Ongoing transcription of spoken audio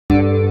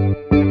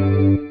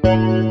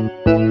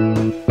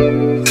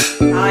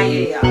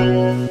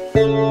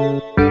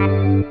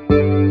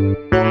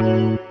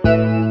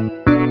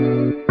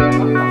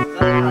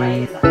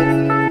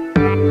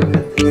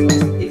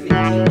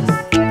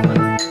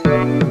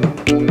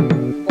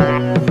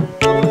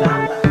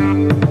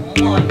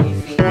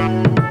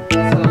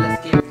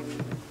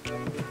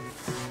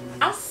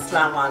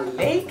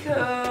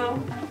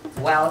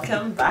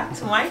Welcome back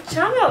to my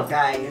channel,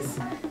 guys.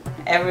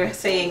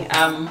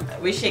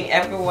 Wishing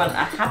everyone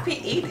a happy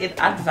Eid in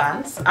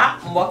advance.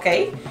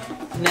 Okay.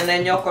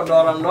 Nene ñoko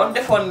doron don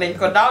defon nañ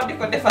ko daw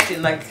diko defati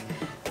nak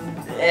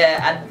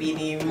at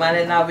bini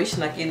manena wish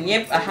nak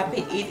ñep a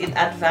happy Eid in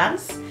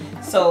advance.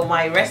 So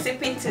my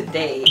recipe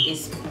today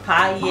is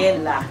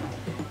paella.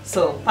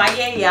 So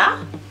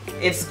paella,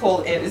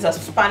 it is a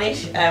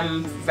Spanish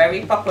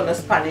very popular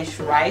Spanish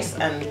rice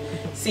and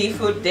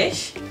seafood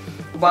dish,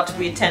 but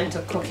we tend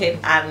to cook it,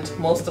 and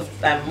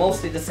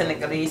mostly the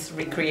Senegalese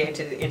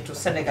recreated it into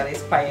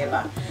Senegalese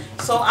paella.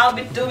 So I'll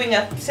be doing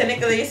a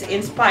Senegalese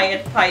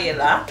inspired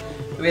paella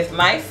with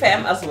my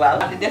femme as well.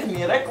 Def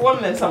ni rek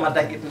won len sama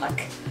dagit nak.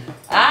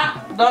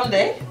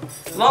 Donde?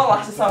 Lo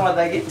wax ci sama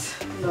dagit?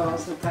 No,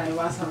 so kay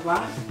wa sa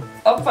ba.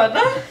 Opada.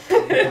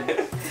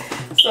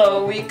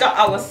 So we got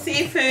our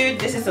seafood.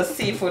 This is a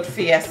seafood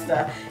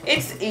fiesta.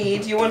 It's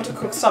Eid. You want to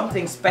cook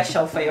something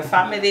special for your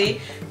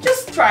family,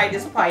 just try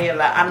this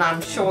paella and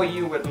I'm sure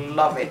you would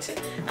love it.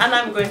 And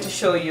I'm going to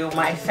show you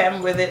my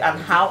femme with it and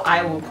how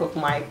I will cook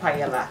my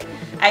paella.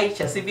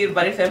 Aïcha si bir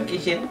Barrifemme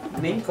kitchen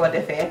niñ ko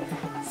defé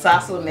saa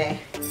su ne.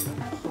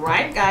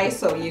 Right guys,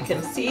 so you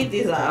can see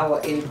these are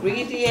our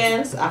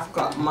ingredients. I've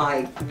got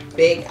my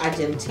big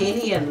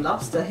Argentinian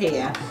lobster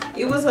here.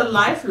 It was a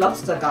live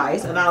lobster,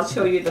 guys, and I'll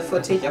show you the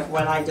footage of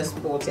when I just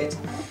bought it.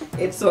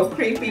 It's so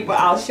creepy, but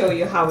I'll show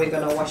you how we're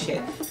gonna wash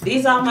it.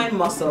 These are my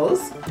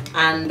mussels,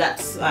 and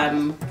that's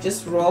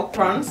just raw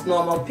prawns,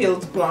 normal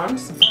peeled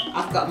prawns.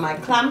 I've got my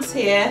clams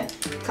here,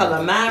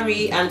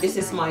 calamari, and this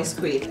is my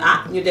squid.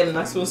 You dem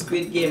nak some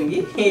squid game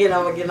yi.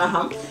 Yena ma gina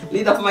ham.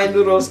 Lead up my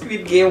noodle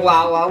squid game.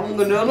 Wow.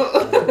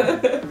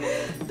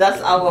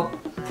 That's our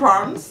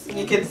prawns.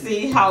 You can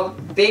see how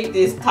big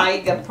these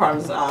tiger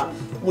prawns are.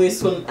 Muy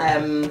sun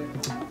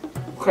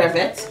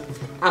crevette.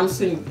 Am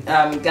sun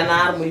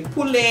ganar muy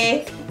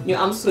poulet. You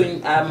am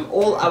sun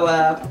all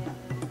our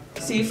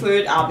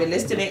seafood. I'll be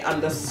listing it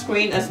on the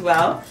screen as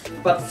well.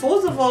 But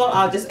first of all,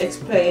 I'll just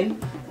explain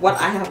what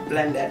I have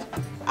blended.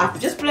 I've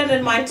just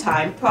blended my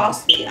thyme,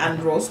 parsley,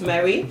 and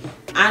rosemary,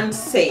 and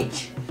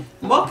sage.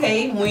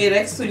 Mbokay muy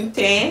rek suñ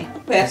thym,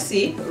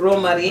 persil,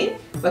 rosemary,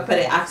 ba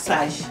pare ak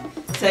sage.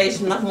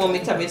 Sage nak momi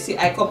tamit si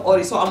ay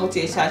comme so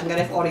amutee sage nga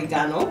def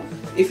oregano.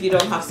 If you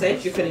don't have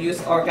sage, you can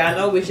use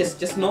oregano, which is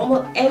just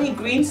normal any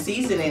green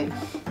seasoning,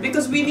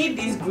 because we need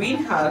these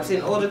green herbs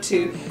in order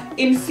to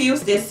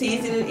infuse their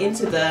seasoning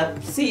into the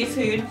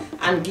seafood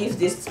and give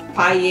this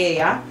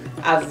paella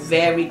a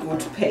very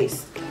good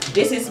paste.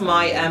 This is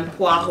my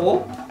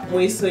poireau,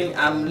 muy suñ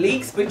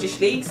leeks, British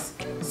leeks.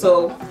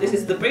 So this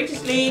is the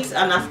British leeks,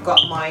 and I've got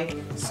my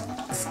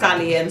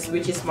scallions,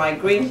 which is my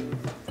green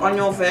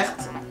onion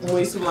vert,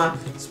 muy suma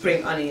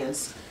spring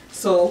onions.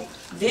 So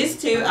these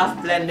two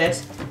I've blended.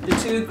 The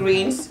two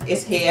greens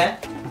is here,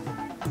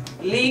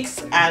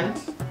 leeks and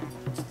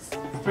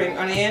spring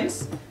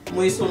onions,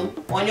 muy sun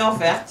onion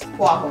vert,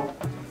 poireau.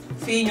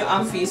 Fi ñu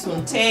am fi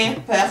sun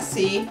thym,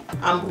 persil,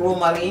 and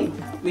rosemary,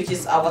 which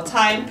is our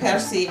thyme,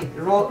 persil,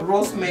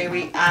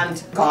 rosemary,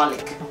 and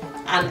garlic,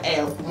 and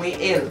muy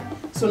ale.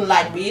 Sun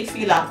like we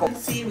feel like.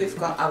 See, we've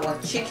got our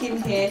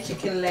chicken here,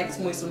 chicken legs,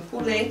 muy sun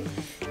poulet.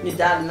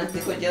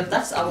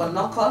 That's our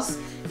knockers.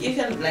 You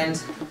can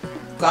blend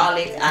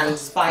garlic and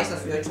spice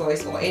of your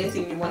choice, or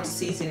anything you want to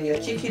season your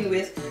chicken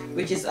with,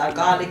 which is a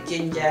garlic,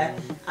 ginger,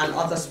 and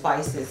other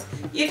spices.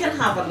 You can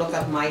have a look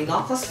at my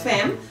knockers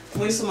femme.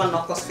 Muy suma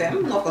knockers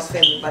femme,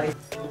 everybody.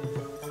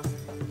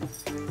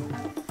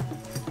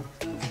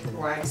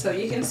 Right, so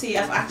you can see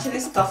I've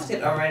actually stuffed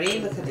it already.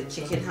 Look at the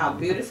chicken, how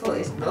beautiful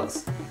it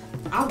looks.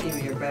 I'll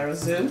give you a better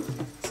zoom.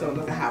 So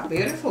look at how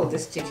beautiful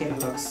this chicken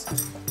looks.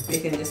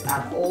 You can just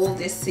add all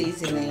this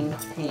seasoning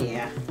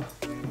here.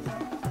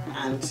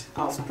 And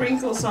I'll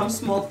sprinkle some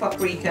smoked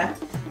paprika.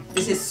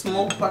 This is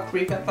smoked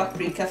paprika,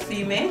 paprika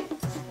fime.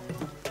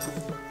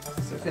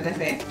 So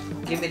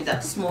give it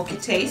that smoky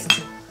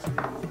taste.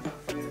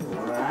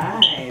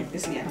 Right,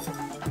 this again.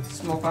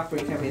 Smoked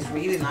paprika is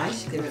really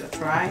nice. Give it a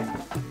try.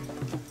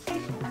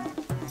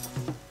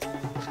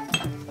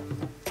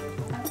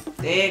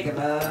 There you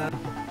go.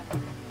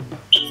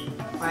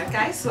 Right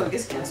guys, so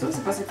this is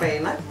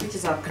which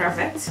is our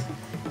crevette.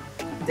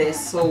 They're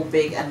so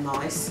big and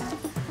nice,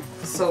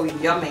 so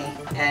yummy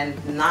and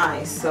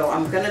nice. So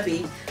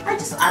I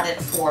just added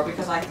 4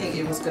 because I think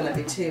it was gonna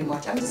be too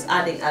much. I'm just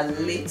adding a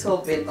little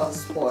bit of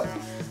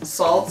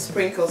salt,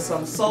 sprinkle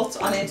some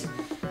salt on it.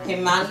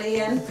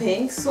 Himalayan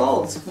pink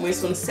salt. Muy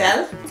sun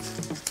sel.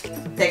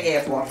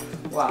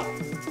 Wow.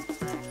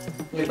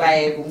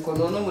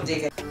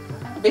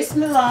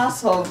 Bismillah.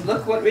 So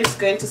look what we're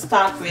going to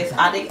start with,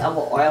 adding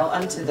our oil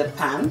onto the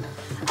pan.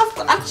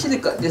 I've actually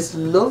got this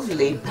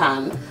lovely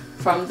pan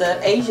from the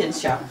Asian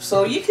shop.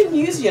 So you can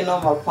use your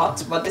normal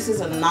pot, but this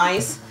is a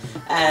nice,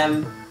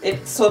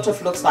 it sort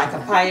of looks like a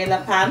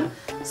paella pan.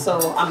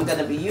 So I'm going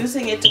to be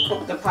using it to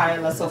cook the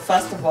paella. So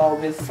first of all,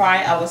 we'll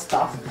fry our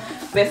stuff.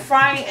 We're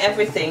frying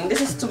everything.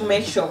 This is to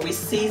make sure we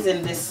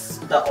season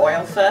the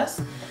oil first,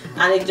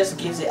 and it just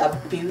gives it a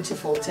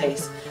beautiful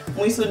taste.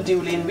 Muy sun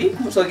diwlin bi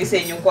so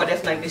gisee ñu ko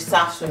def nak di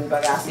saaf suñ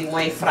bagage yi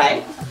mooy fry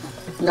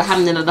nga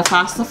xam ne na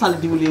dafa safal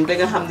diwlin ba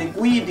nga xam ne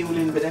guyi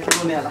diwlin bi rek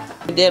lu ne la.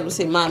 Dellu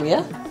si maam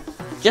ya.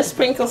 Just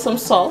sprinkle some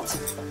salt.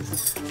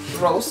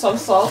 Roast some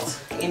salt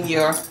in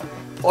your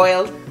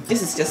oil.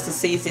 This is just to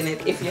season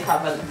it. If you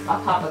have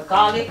a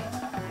garlic,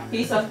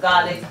 piece of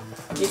garlic,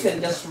 you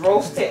can just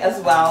roast it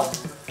as well.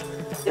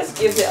 Just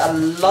gives it a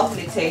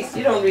lovely taste.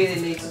 You don't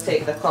really need to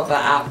take the cover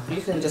out.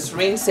 You can just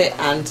rinse it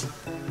and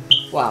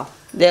wow.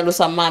 Delu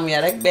sa mam ya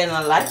rek ben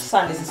laaj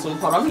sandi si sun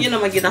xorom yena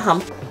ma gina xam.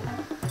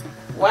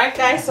 Right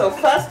guys, so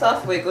first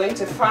off we're going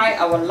to fry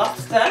our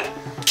lobster.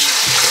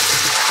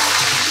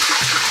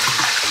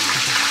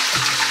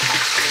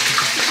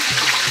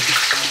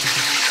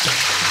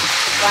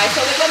 Right,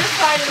 so we're going to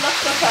fry the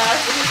lobster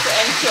first. This is to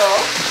ensure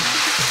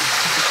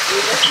we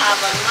just have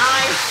a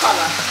nice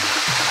color.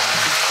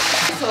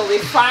 So we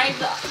fried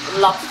the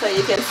lobster.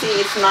 You can see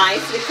it's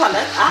nicely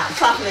colored.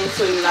 Softening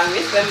suing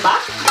language. Then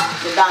back.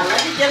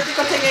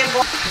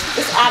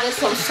 Just added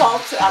some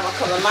salt to our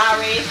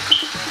calamari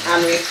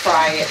and we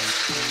fry it.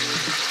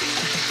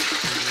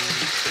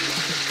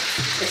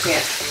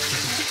 Okay.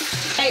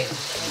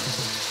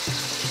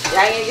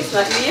 yaa ngi gis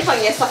nag lii fa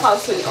ngeen safal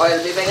suñ oil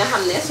bi ba nga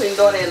xam ne suñ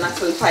dooree nag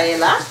suñ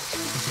paella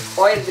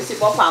oil bi si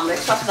boppam rek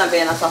saf na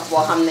benn saf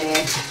boo xam ne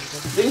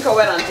duñ ko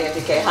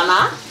weranteeti kay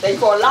xanaa dañ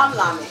koo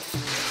laam-laame.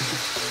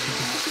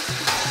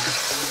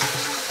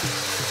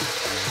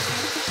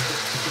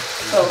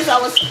 So this is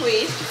our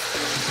squid.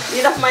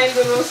 Lii daf may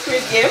nduru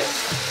squid game.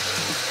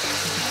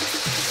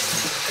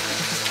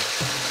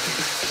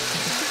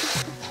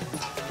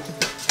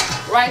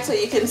 Right, so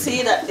you can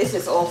see that this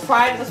is all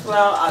fried as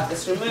well. I'll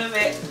just remove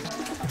it.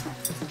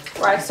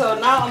 Right, so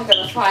now I'm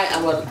gonna fry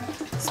our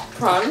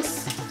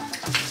prawns.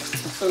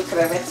 So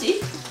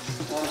crevetti.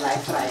 Moom lay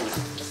fry na.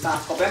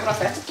 Saaf ko bem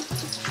rafet.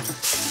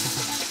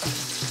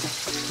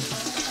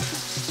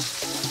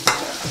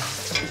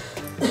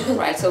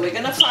 Right, so we're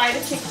gonna fry the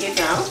chicken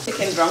now.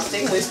 Chicken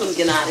drumstick muy sun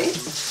ginaar yi.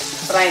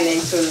 Fry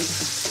nañ sun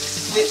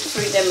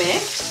fruits de mer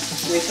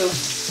muy sun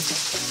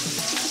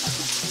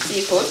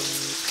seafood.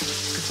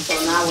 So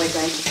now we're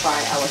going to fry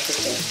our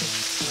chicken.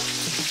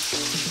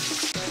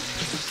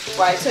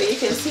 Right, so you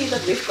can see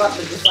that we've got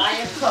the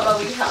desired color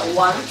we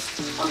want.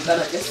 I'm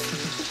gonna just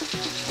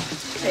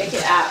take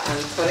it out and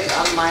put it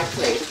on my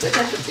plate. Look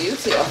at the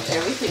beauty of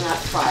everything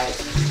I've fried.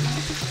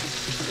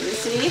 You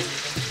see?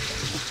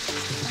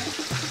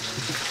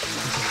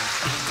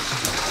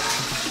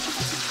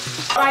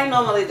 What I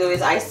normally do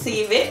is I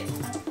sieve it.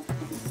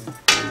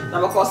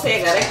 dama ko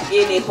seega rek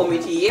génnee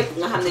xomit yi yëpp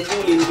nga xam ne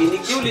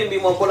diwlin bi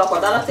moom bu la ko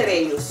dara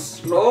teree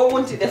use loo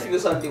munti def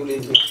usal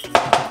diwlin bi.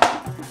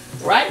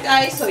 Right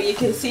guys, so you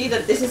can see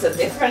that this is a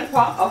different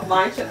pot of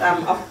my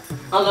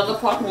another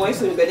pot mooy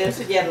suñ beneen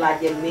sujeer laa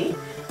jël nii.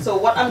 So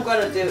what I'm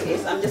gonna do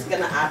is I'm just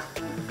gonna add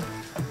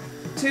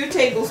 2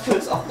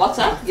 tablespoons of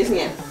butter. Gis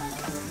ngeen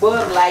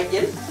beurre laay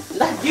jël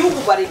ndax diw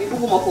bu bari bi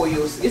bugguma ko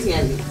use. Gis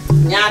ngeen ni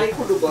ñaari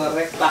kuddu beurre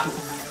rek baax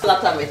la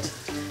tamit.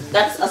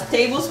 That's a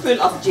tablespoon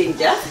of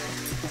ginger.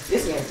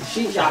 Gis ngeen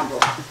gingembre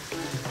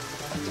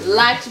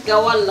laaj ga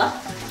walla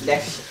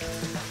def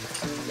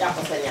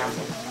jàpp sa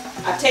ñaambo.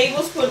 A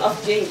tablespoon of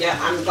ginger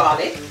and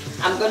garlic.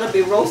 I'm gonna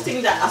be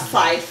roasting that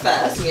aside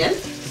first again.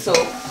 So,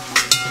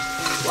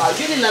 wow,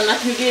 julli na nag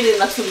ñu génne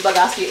nag suñu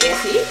bagage yu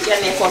ees yi ya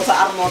nekkoon sa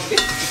armoire bi.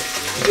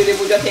 Julli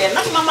bu jotee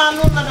nag mama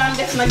noonu la daan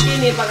def nag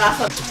génne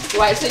bagage.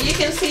 Right, so you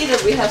can see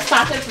that we have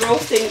started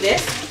roasting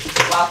this.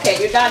 Wow, okay,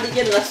 ñu daal di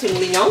jël nag suñu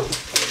liñoŋ.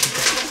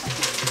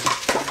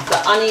 The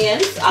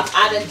onions, I've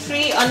added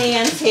 3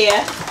 onions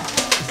here.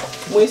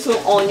 Muy suñu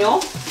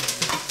oignon.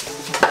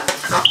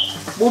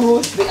 Bu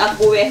rouge bi ak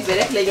bu weex bi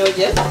rek la ñoo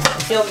jël.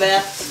 Oignon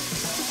vert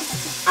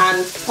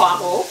and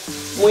poivre.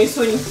 Muy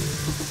suñ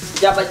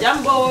jaba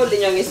jambo,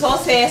 liñoŋ yi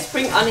sauce,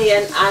 spring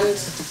onion and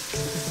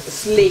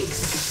leeks.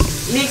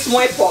 Leeks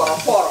mooy poro.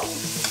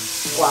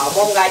 Waaw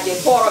moom ngaa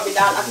jël poro bi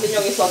daal ak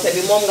liñoŋ yi sauce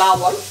bi moom ngaa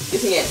wol.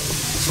 Gis ngeen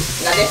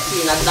nga def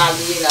fii nag daal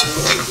di yëngal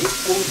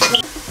mu.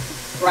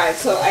 Right,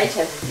 so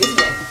Aïcha, gis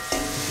ngeen.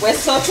 We're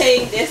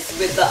sauteing this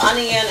with the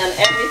onion and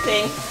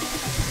everything.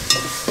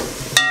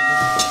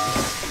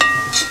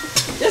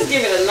 Just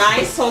give it a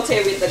nice saute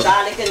with the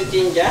garlic and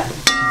ginger.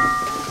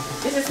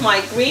 This is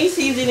my green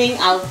seasoning.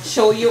 I'll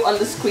show you on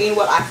the screen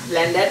what I've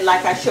blended.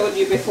 Like I showed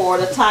you before,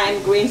 the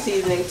thyme, green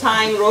seasoning,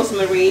 thyme,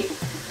 rosemary,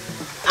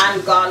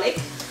 and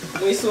garlic.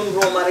 Muy sun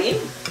romarin,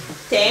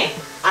 thym,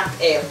 ak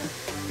ale,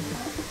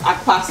 ak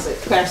parsley,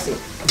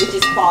 which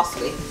is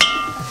parsley.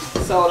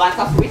 So like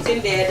I've written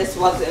there, this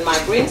was in my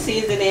green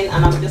seasoning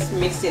and I'm just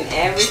mixing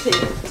everything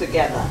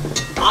together.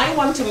 I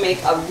want to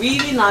make a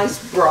really nice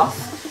broth.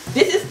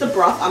 This is the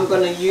broth I'm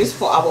going to use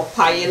for our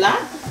paella.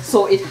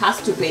 so it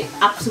has to be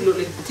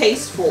absolutely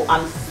tasteful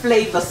and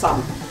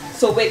flavorsome.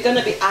 So we're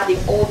gonna be adding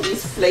all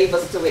these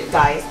flavors to it,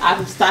 guys.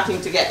 I'm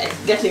starting to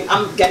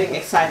I'm getting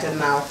excited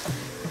now.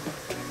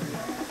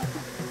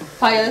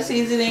 Paella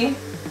seasoning.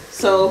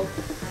 So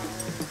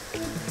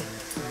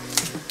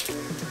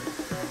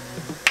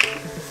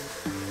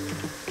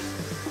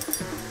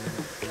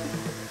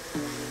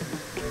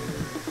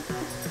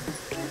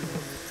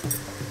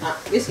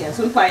gis ngeen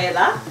suñ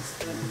paella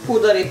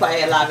poudre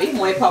paella bi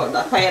mooy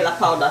powder paella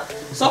powder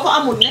soo ko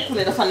amul nekkul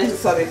ne dafa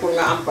necessary pour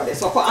nga am ko de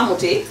soo ko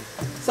amutee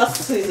sa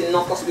seasoning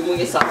nokkos bi mu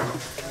ngi sax.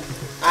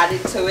 Add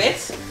it to it.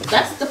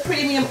 That's the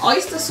premium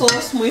oyster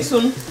sauce muy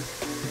suñ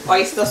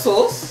oyster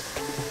sauce.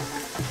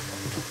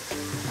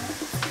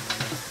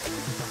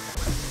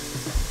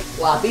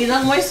 Waaw bii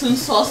nag mooy suñ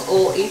sauce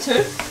all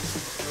eater.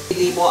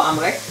 Lii boo am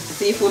rek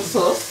seafood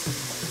sauce.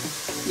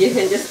 You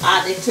can just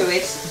add it to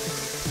it.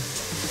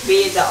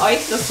 Be it the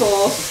oyster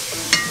sauce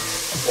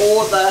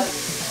or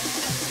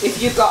if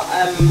you got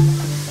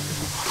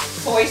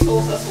soy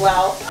sauce as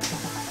well.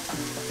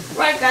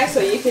 Right guys, so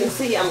you can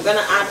see I'm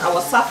gonna add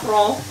our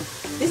saffron.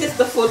 This is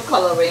the food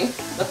coloring.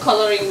 The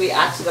coloring we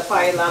add to the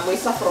paella muy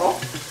saffron.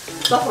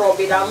 Saffron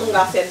bi daal mun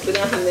nga seet bi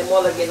nga xam ne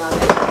moo la gën a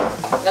neex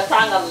nga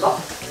tàngal ndox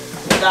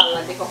ñu daal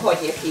la di ko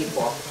xoojee fii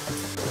boobu.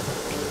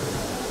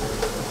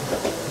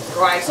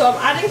 Right, so I'm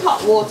adding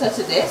hot water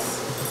to this.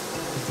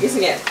 Gis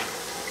ngeen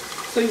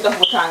suñ ndox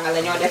bu tàngal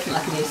la ñoo def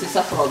nag nii si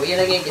saffron bi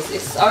yéen a ngi gis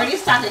it's already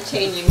started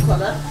changing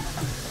color.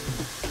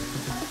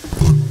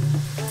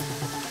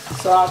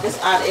 So I'll just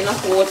add enough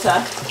water.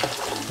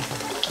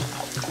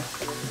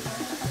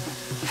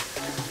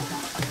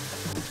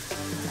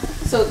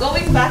 So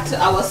going back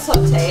to our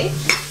saute,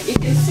 you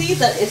can see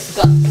that it's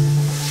got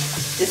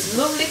this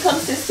lovely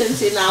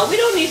consistency now. We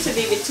don't need to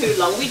leave it too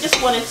long. We just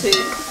wanted to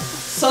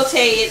saute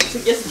it to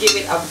just give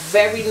it a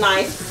very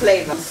nice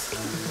flavor.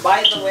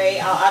 By the way,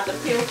 I'll add the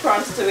peeled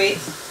prawns to it.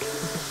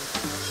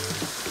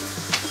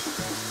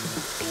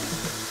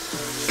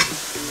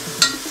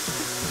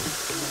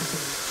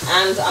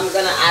 And I'm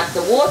gonna add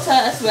the water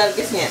as well.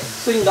 Gis ngeen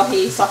suñ ndox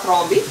yi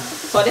saffron bi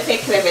soo defee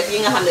crevette yi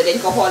nga xam ne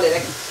dañ ko xooli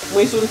rek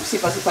muy suñ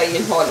sipa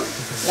yi xooli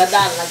nga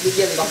daal nag di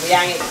jël ndox bi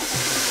yaa ngi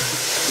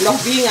ndox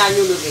bii nga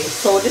ñulu bi.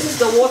 So this is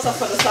the water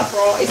for the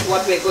saffron is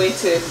what we're going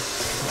to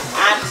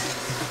add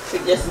to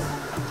just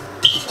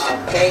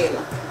okay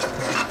na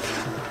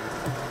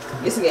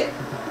gis ngeen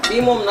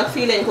bii moom nag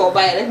fii lañ koo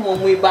bàyyi rek moom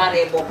muy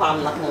baaree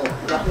boppam nag moom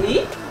ndax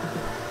lii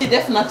ci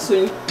def nag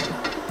suñ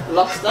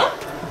lobster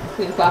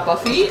suñ papa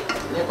fii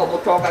ne ko mu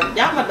toog ak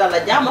jaama dala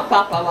jaama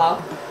papa waaw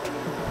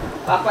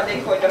papa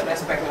dañ ko jox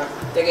respect nag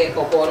tegee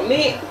ko boor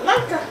mi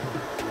lanka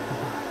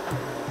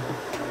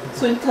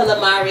suñ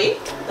calamari.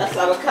 That's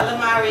our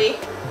calamari.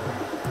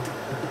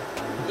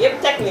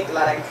 Yep, technique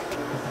la rek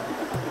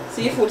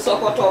seafood soo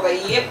ko tooga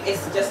yep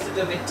it's just to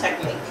do with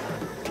technique.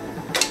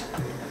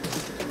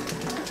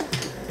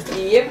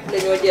 Yep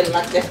dañoo jël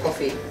nag def ko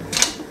fii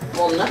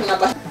moom nag na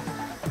ba.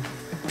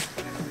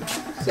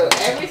 So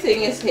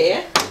everything is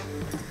here.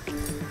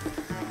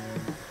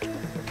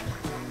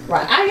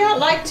 Right, I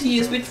like to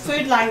use with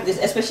food like this,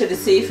 especially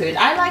seafood,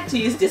 I like to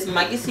use this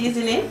Maggi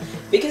seasoning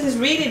because it's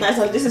really nice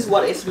and this is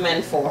what it's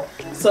meant for.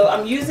 So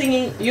I'm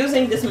using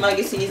this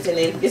Maggi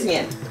seasoning, gis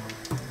ngeen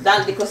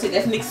daal di ko si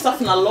def mix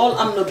saf na lool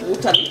am na bu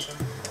tamit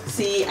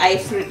si ay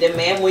fruits de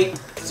mer muy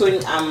suñ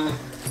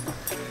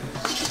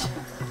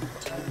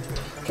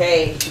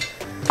okay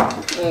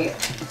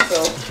so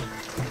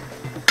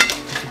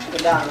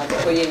daal na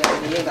ko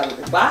yëngal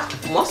bu baax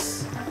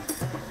mos.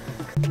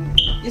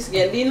 Gis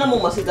ngeen lii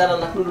namuma si dara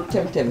nag lu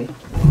temtemi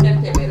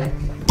rek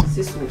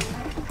si suuf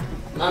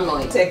na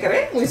nooy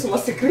secret muy suma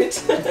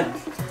secret.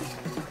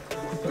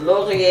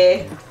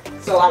 Laurier.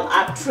 So I'll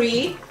add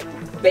 3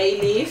 bay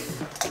leaf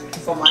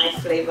for my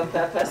flavor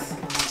purpose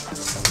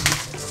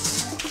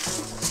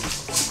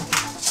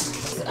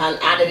and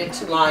added it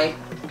to my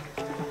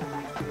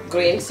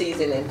green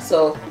seasoning.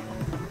 So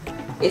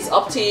it's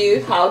up to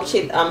you how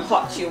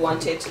hot you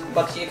want it,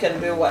 but you can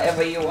do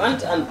whatever you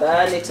want and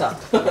burn it up.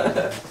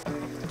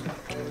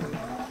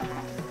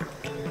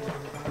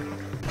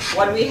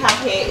 What we have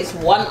here is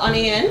 1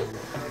 onion.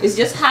 It's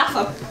just half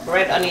a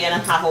red onion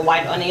and half a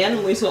white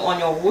onion. We saw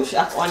onion rouge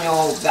and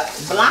onion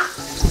black.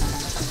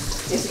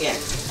 Gis ngeen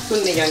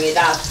suñ liñoŋ yi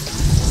daal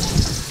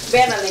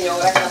benn liñoŋ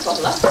rek na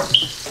soxla.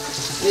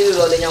 Lii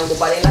loolu liñoŋ bu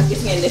bari nag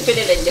gis ngeen ne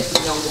fële lañ def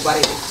liñoŋ bu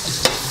bari bi.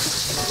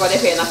 Su ko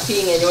defee nag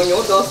fii ngeen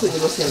ñoo doo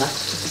suñu rosi nag.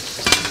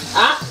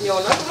 Ah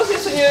ñoo nag rosi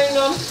suñu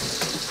noonu.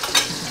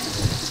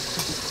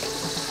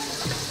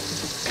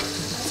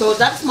 So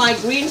that's my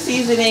green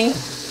seasoning.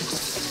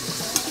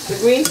 The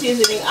green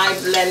seasoning I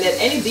blended,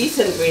 any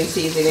decent green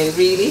seasoning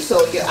really,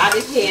 so you add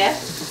it here.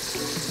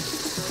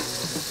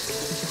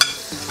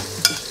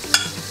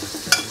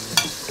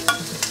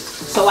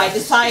 So I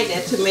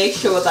decided to make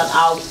sure that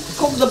I'll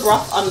cook the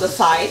broth on the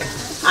side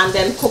and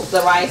then cook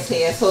the rice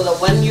here so that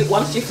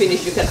once you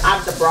finish you can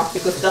add the broth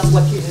because that's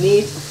what you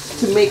need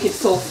to make it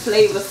so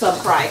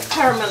flavorsome. Right,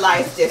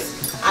 caramelize this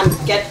and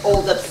get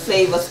all that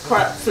flavor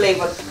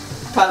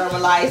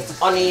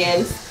caramelized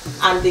onions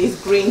and these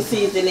green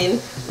seasoning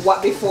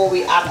before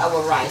we add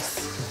our rice.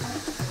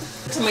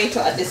 Tomato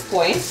at this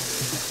point.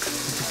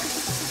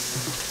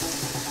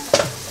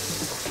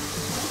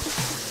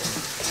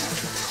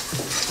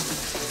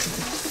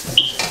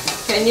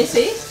 Can you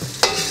see?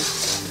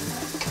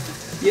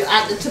 You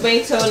add the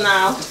tomato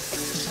now.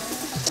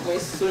 We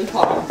soon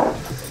hot.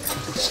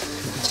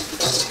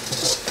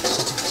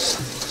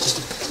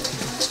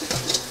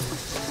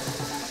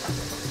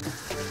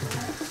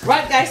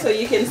 Right guys, so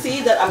you can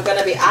see that I'm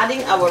gonna be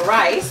adding our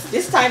rice.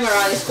 This time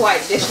around is quite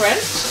different.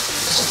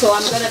 So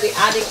I'm gonna be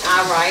adding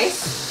our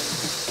rice.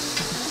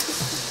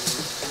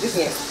 This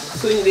is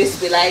soon this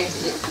be like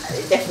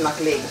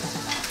definitely.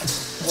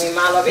 We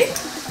malo it.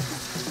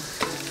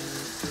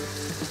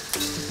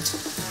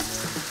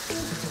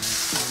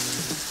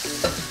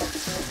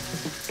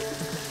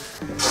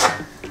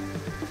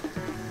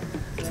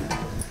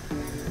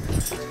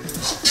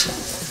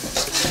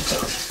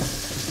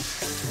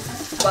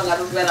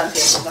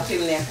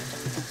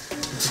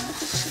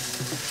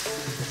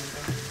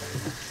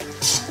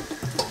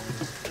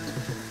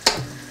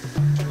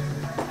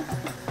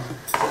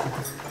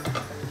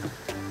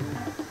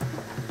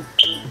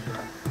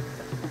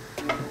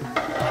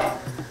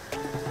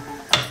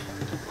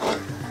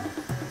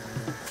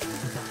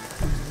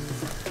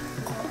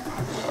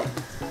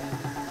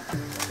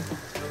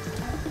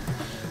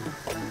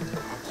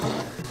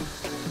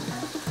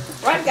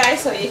 Right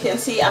guys, so you can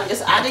see I'm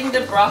just adding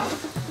the broth.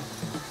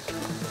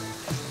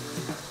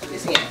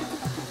 Gis ngeen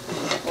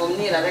moom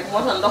nii la rek moo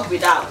tax ndox bi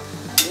daaw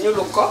ñu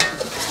lu ko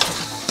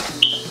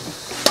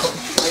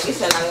nga gis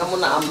na nga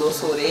mun a am loo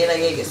sóoree da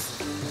ngay gis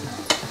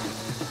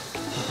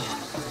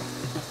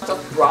of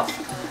broth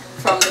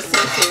from the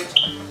seafood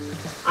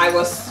I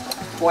was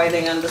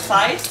boiling on the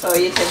side, so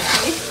you can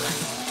see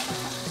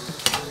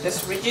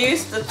just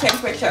reduce the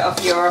temperature of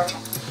your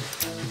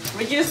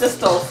reduce the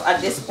stove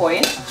at this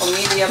point for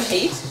medium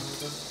heat.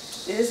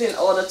 This is in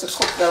order to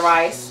cook the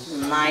rice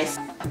nice.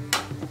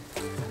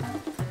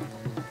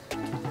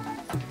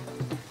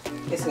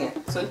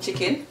 So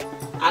chicken,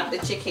 add the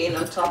chicken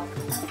on top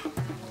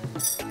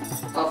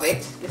of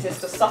it. This is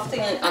to soften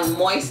it and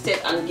moist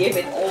it and give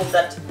it all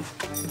that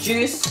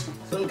juice.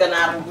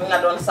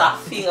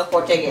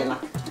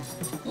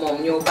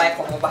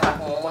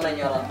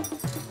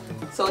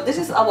 So this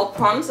is our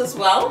prawns as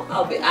well.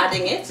 I'll be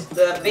adding it.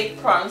 The big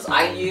prawns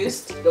I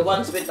used, the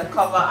ones with the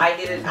cover, I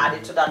didn't add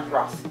it to that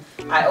broth.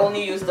 I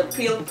only used the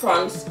peeled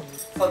prawns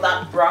for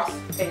that broth.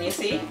 Can you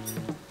see?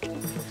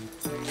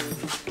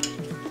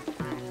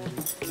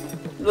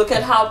 Look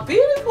at how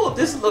beautiful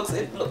this looks.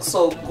 It looks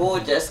so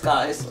gorgeous,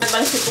 guys.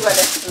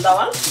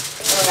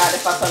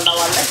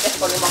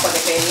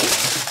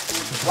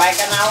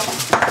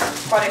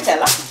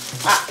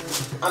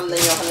 Am na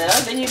ñoo xam ne la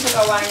dañuy bëgg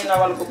a wàññi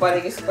ndawal bu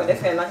bari gis ko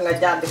defee nag nga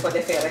jaar di ko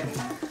defee rek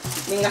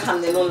li nga xam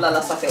ne noonu la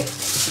la safee.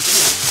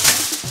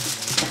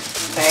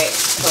 Okay,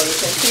 so you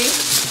can see,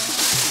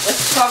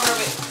 just cover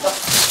it. The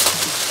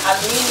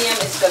aluminium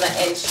is gonna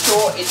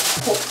ensure it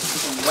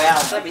cooks well.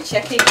 I'll be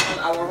checking on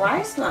our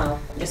rice now.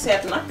 You see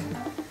it nag?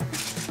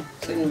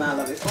 Suñ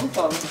maalo bi fu mu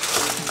toll.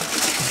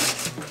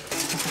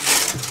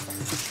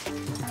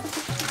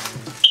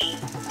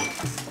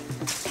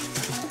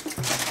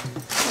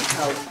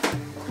 How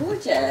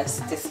gorgeous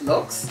this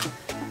looks.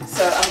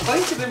 So I'm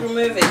going to be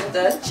removing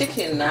the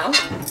chicken now.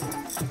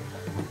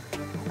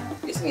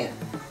 Using it.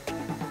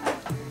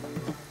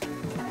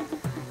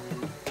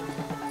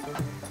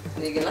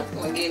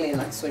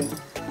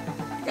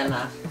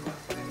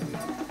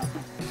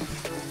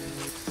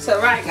 So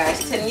right guys,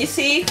 can you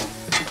see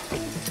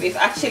we've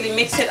actually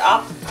mixed it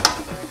up.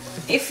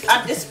 If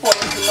at this point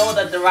you know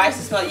that the rice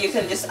is not, you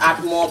can just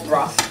add more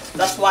broth.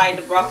 That's why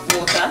the broth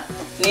water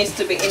needs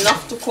to be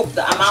enough to cook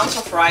the amount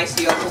of rice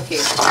you're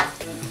cooking.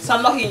 Sa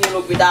ndox yi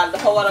ñulug bi daal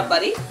dafa war a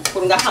bari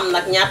pour nga xam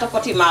nag ñaata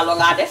poti maalo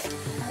nga def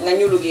nga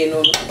ñulugee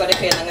noonu su ko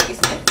defee na nga gis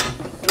ne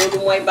loolu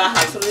mooy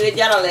baaxal su lu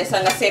jaralee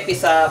sa nga seppi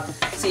sa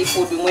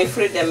seafood bi mooy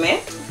fruits de mer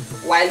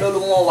waaye loolu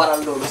moo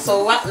waral loolu.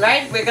 So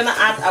right, we're gonna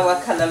add our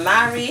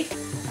calamari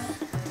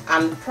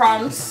and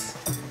prawns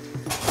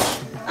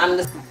and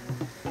the,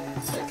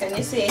 so can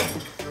you see?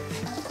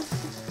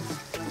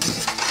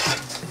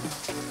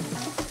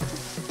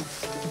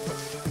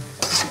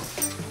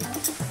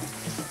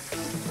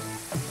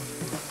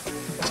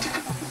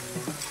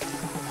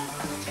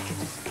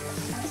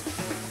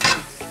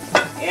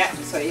 Yeah,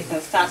 so you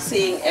can start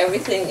seeing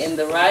everything in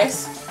the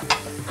rice.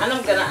 And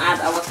I'm gonna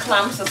add our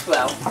clams as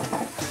well.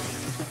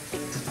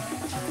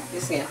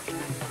 This here.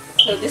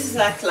 So this is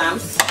our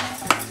clams.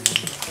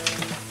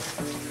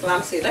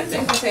 Clams here.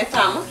 Then you can say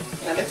tama.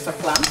 Now that's the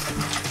clams.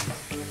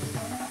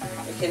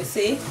 You can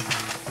see.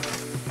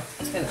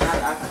 You can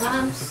add our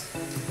clams.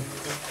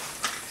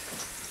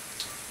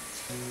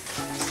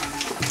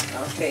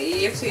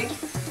 Okay, you see.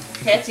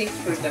 Heavy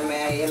fruit the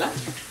mer.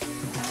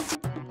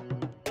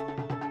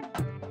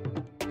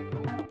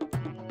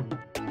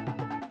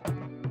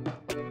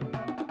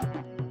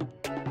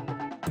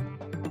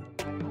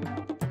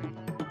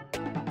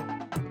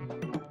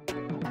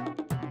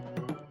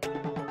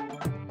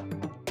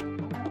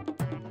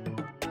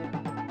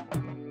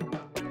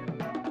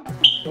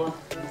 Wow.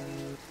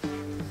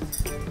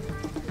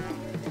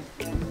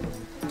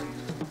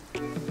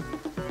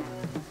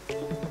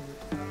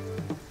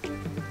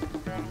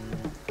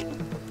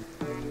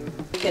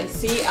 You can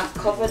see I've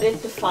covered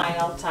it the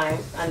final time,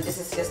 and this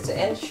is just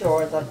to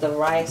ensure that the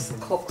rice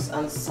cooks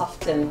and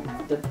softens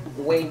the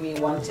way we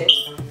want it,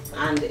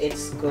 and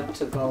it's good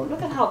to go.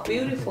 Look at how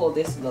beautiful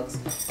this looks.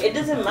 It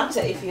doesn't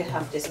matter if you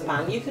have this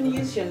pan, you can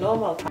use your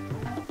normal pan.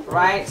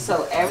 Right,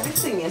 so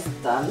everything is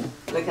done.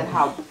 Look at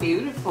how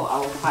beautiful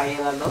our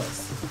paella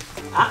looks.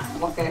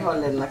 Okay,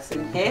 hold on,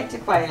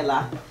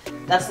 paella.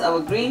 That's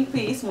our green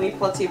peas, muy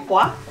petit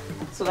pois.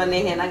 So la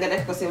nehe na nga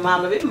def ko si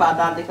malo bi mba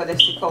dal di ko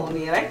def si kaw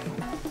nii rek.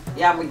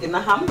 Yeah, we're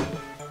gonna ham.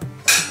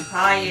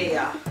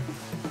 Paella.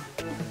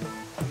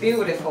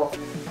 Beautiful.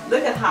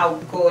 Look at how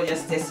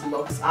gorgeous this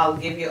looks. I'll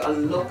give you a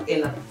look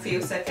in a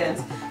few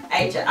seconds.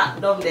 Aïcha at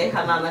doom de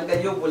xanaa na nga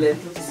yóbbu leen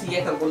tuuti si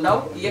yëkka gu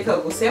ndaw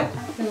yëkka gu sew.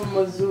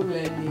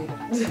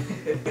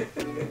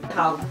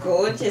 How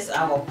gorgeous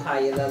our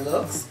paella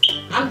looks.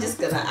 I'm just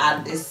gonna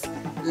add this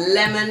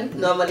lemon,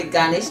 normally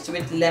garnished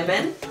with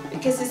lemon.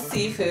 Because it's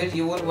seafood,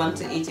 you would want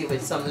to eat it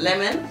with some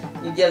lemon.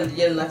 You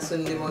jël nag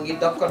suñ limon gi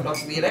dog ko dog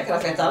bi rek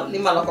rafetal ni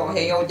ma la ko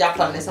waxee yow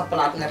jàppal ne sa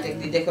plat nga teg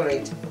di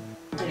decorate.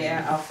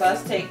 Yeah, I'll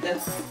first take the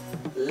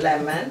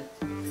lemon,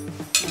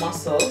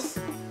 mussels,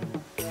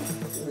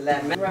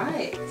 lemon.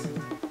 Right.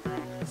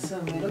 So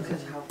look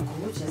at how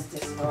gorgeous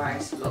this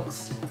rice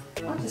looks.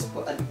 I'll just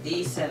put a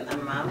decent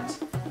amount.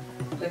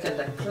 Look at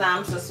the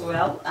clams as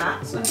well.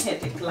 So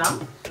hit the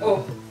clam.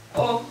 Oh.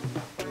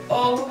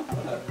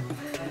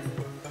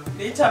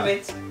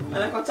 Tamit. And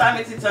I got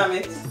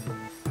tamit.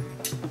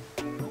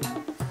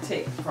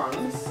 Take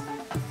prawns.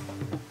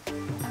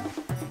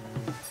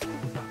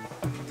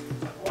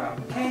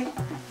 Okay.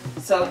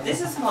 So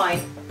this is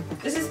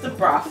the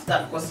broth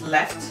that was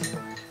left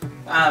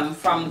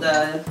from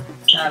the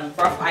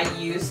broth I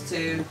used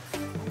to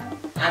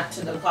add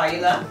to the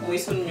paella.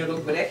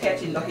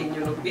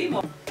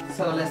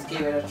 So let's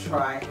give it a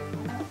try.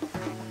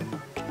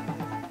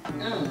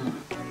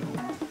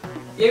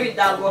 Yow it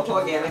daal boo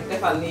toogee rek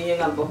defal nii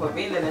yëngal bopp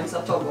bi leneen sa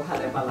toggu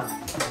xale bala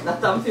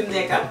ndax tam fi mu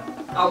nekk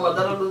aw ma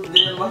dara lu di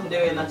leen wax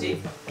ndewenati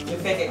ñu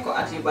fekkee ko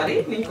at yu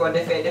bari niñ ko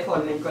defee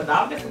defoon nañ ko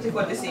daaw defati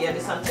ko desi ya di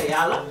sant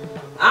yàlla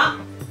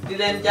di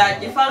leen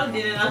jaajëfal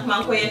di leen nag maa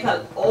ngi ko yekkal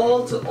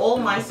to all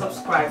my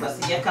subscribers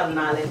yekkal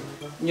naa leen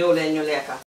ñëw leen ñu lekka